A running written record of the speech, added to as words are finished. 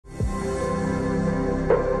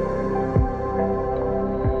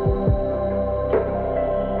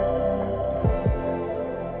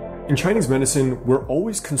In Chinese medicine, we're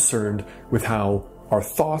always concerned with how our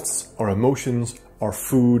thoughts, our emotions, our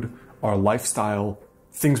food, our lifestyle,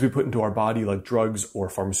 things we put into our body like drugs or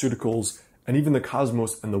pharmaceuticals, and even the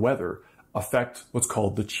cosmos and the weather affect what's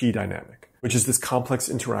called the qi dynamic, which is this complex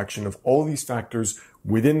interaction of all these factors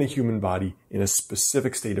within the human body in a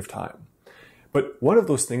specific state of time. But one of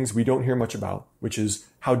those things we don't hear much about, which is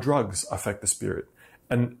how drugs affect the spirit.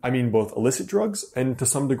 And I mean both illicit drugs and to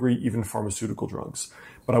some degree even pharmaceutical drugs.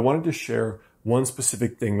 But I wanted to share one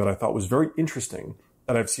specific thing that I thought was very interesting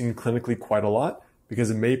that I've seen clinically quite a lot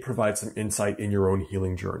because it may provide some insight in your own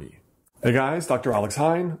healing journey. Hey guys, Dr. Alex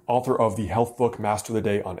Hein, author of the health book Master the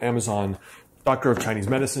Day on Amazon, doctor of Chinese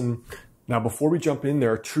medicine. Now before we jump in,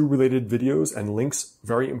 there are two related videos and links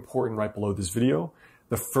very important right below this video.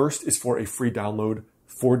 The first is for a free download,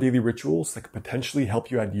 4 daily rituals that could potentially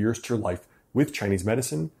help you add years to your life with Chinese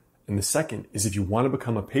medicine. And the second is if you want to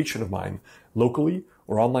become a patient of mine locally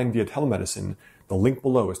or online via telemedicine, the link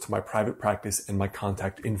below is to my private practice and my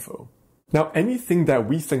contact info. Now, anything that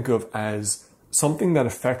we think of as something that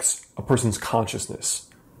affects a person's consciousness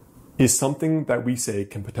is something that we say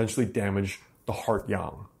can potentially damage the heart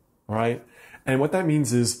yang, all right? And what that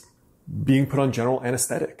means is being put on general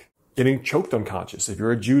anesthetic, getting choked unconscious. If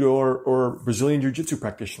you're a judo or Brazilian jiu-jitsu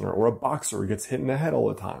practitioner or a boxer who gets hit in the head all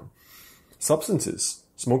the time. Substances,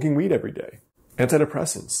 smoking weed every day,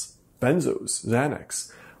 antidepressants, benzos,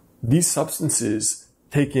 Xanax. These substances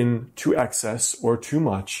taken to excess or too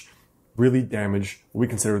much really damage what we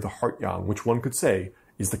consider the heart yang, which one could say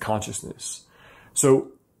is the consciousness.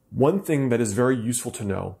 So one thing that is very useful to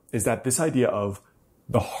know is that this idea of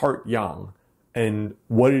the heart yang and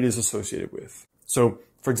what it is associated with. So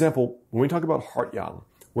for example, when we talk about heart yang,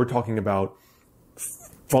 we're talking about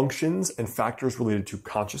functions and factors related to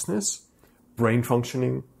consciousness, brain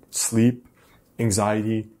functioning, sleep,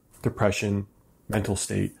 anxiety, depression, mental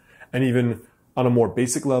state, and even on a more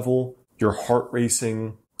basic level, your heart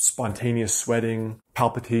racing, spontaneous sweating,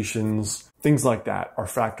 palpitations, things like that are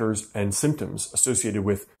factors and symptoms associated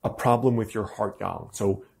with a problem with your heart yang,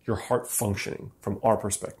 so your heart functioning from our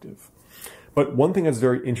perspective. But one thing that's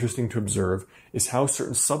very interesting to observe is how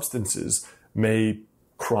certain substances may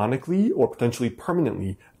chronically or potentially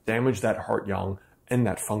permanently damage that heart yang and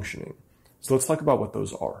that functioning. So let's talk about what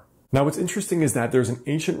those are. Now, what's interesting is that there's an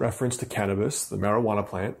ancient reference to cannabis, the marijuana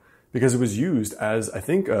plant, because it was used as, I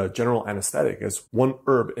think, a general anesthetic, as one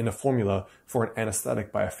herb in a formula for an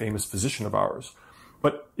anesthetic by a famous physician of ours.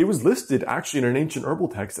 But it was listed actually in an ancient herbal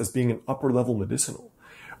text as being an upper level medicinal,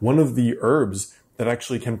 one of the herbs that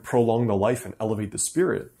actually can prolong the life and elevate the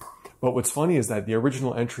spirit. But what's funny is that the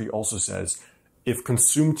original entry also says, if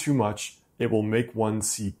consumed too much, it will make one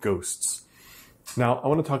see ghosts. Now, I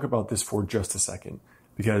want to talk about this for just a second,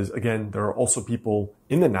 because again, there are also people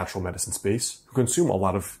in the natural medicine space who consume a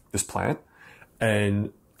lot of this plant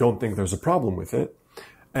and don't think there's a problem with it.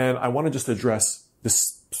 And I want to just address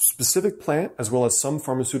this specific plant as well as some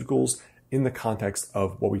pharmaceuticals in the context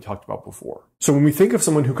of what we talked about before. So when we think of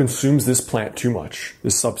someone who consumes this plant too much,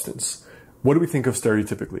 this substance, what do we think of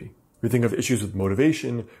stereotypically? We think of issues with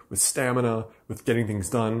motivation, with stamina, with getting things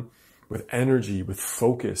done, with energy, with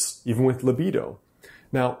focus, even with libido.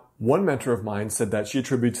 Now, one mentor of mine said that she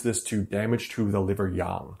attributes this to damage to the liver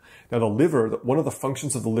yang. Now, the liver, one of the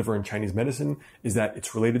functions of the liver in Chinese medicine is that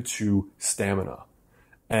it's related to stamina.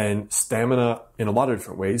 And stamina in a lot of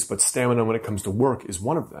different ways, but stamina when it comes to work is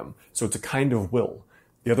one of them. So it's a kind of will.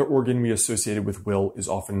 The other organ we associated with will is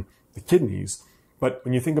often the kidneys. But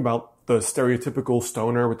when you think about the stereotypical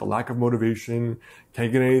stoner with the lack of motivation,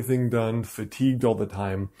 can't get anything done, fatigued all the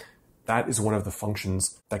time, that is one of the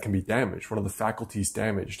functions that can be damaged, one of the faculties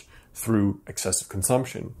damaged through excessive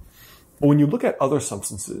consumption. But when you look at other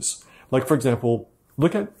substances, like for example,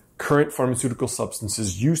 look at current pharmaceutical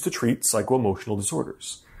substances used to treat psycho-emotional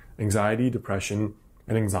disorders, anxiety, depression,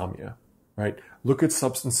 and insomnia, right? Look at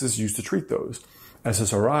substances used to treat those.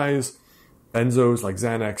 SSRIs, benzos like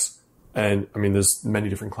Xanax, and I mean, there's many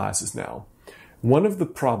different classes now. One of the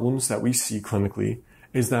problems that we see clinically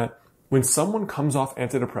is that when someone comes off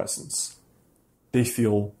antidepressants, they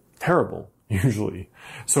feel terrible, usually.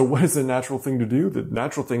 So what is the natural thing to do? The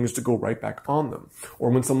natural thing is to go right back on them. Or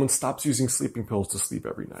when someone stops using sleeping pills to sleep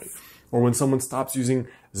every night. Or when someone stops using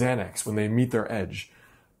Xanax when they meet their edge.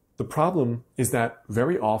 The problem is that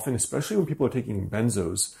very often, especially when people are taking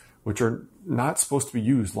benzos, which are not supposed to be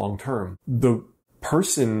used long term, the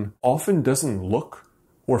person often doesn't look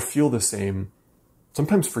or feel the same,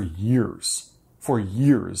 sometimes for years. For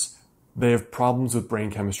years. They have problems with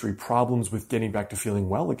brain chemistry, problems with getting back to feeling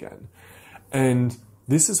well again. And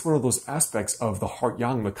this is one of those aspects of the heart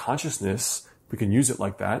yang, the consciousness, we can use it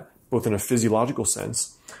like that, both in a physiological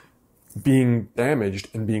sense, being damaged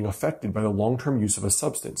and being affected by the long-term use of a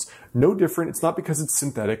substance. No different. It's not because it's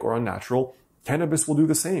synthetic or unnatural. Cannabis will do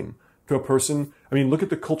the same to a person. I mean, look at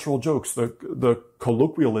the cultural jokes, the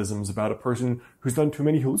colloquialisms about a person who's done too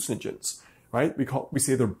many hallucinogens, right? We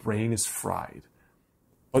say their brain is fried.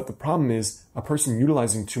 But the problem is a person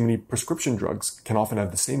utilizing too many prescription drugs can often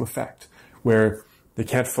have the same effect, where they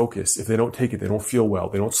can't focus. If they don't take it, they don't feel well.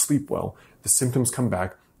 They don't sleep well. The symptoms come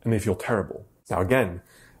back and they feel terrible. Now, again,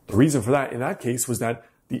 the reason for that in that case was that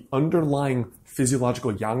the underlying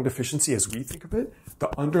physiological yang deficiency, as we think of it,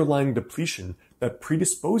 the underlying depletion that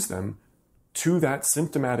predisposed them to that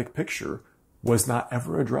symptomatic picture was not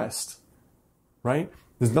ever addressed, right?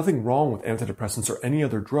 There's nothing wrong with antidepressants or any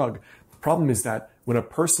other drug. The problem is that when a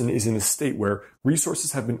person is in a state where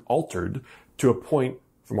resources have been altered to a point,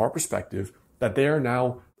 from our perspective, that they are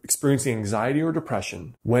now experiencing anxiety or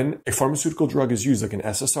depression, when a pharmaceutical drug is used like an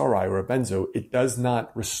SSRI or a benzo, it does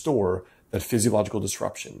not restore that physiological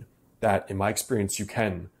disruption that, in my experience, you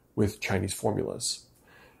can with Chinese formulas.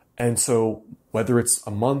 And so whether it's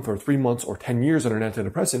a month or 3 months or 10 years on an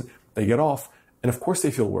antidepressant, they get off. And of course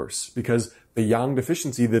they feel worse because the yang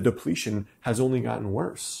deficiency, the depletion, has only gotten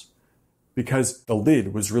worse because the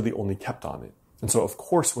lid was really only kept on it. And so of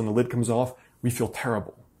course, when the lid comes off, we feel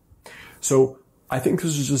terrible. So I think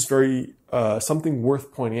this is just very something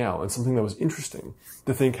worth pointing out and something that was interesting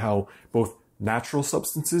to think how both natural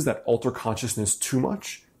substances that alter consciousness too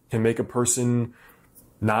much can make a person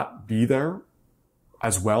not be there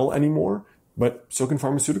as well anymore, but so can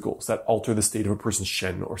pharmaceuticals that alter the state of a person's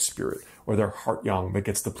Shen or spirit or their heart yang that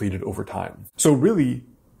gets depleted over time. So really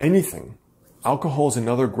anything. Alcohol is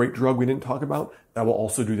another great drug we didn't talk about that will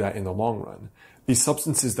also do that in the long run. These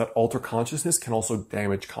substances that alter consciousness can also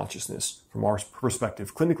damage consciousness from our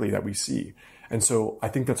perspective clinically that we see. And so I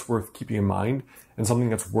think that's worth keeping in mind and something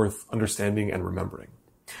that's worth understanding and remembering.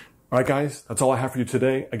 All right, guys, that's all I have for you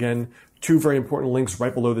today. Again, 2 very important links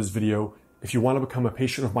right below this video. If you want to become a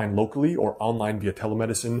patient of mine locally or online via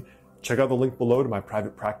telemedicine, check out the link below to my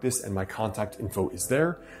private practice and my contact info is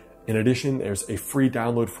there. In addition, there's a free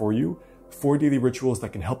download for you, 4 daily rituals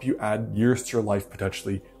that can help you add years to your life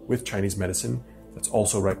potentially with Chinese medicine. That's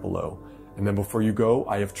also right below. And then before you go,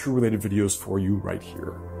 I have 2 related videos for you right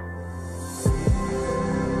here.